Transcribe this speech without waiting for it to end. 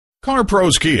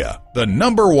CarPros Kia, the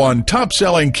 #1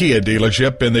 top-selling Kia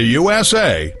dealership in the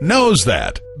USA, knows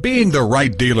that being the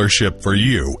right dealership for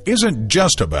you isn't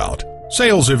just about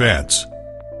sales events.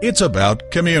 It's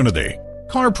about community.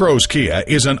 CarPros Kia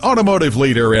is an automotive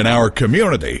leader in our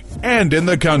community and in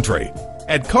the country.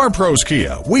 At CarPros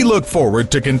Kia, we look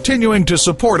forward to continuing to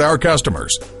support our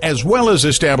customers, as well as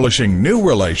establishing new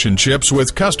relationships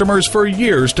with customers for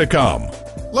years to come.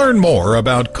 Learn more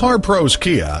about CarPros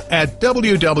Kia at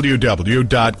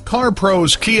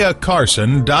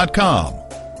www.carproskiacarson.com.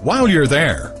 While you're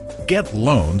there, get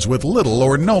loans with little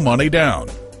or no money down.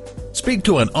 Speak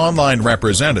to an online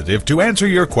representative to answer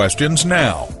your questions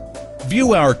now.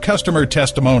 View our customer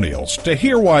testimonials to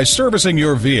hear why servicing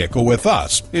your vehicle with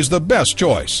us is the best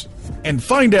choice. And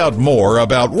find out more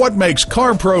about what makes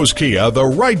CarPros Kia the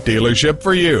right dealership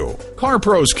for you.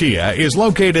 CarPros Kia is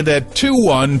located at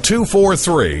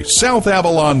 21243 South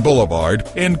Avalon Boulevard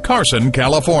in Carson,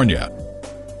 California.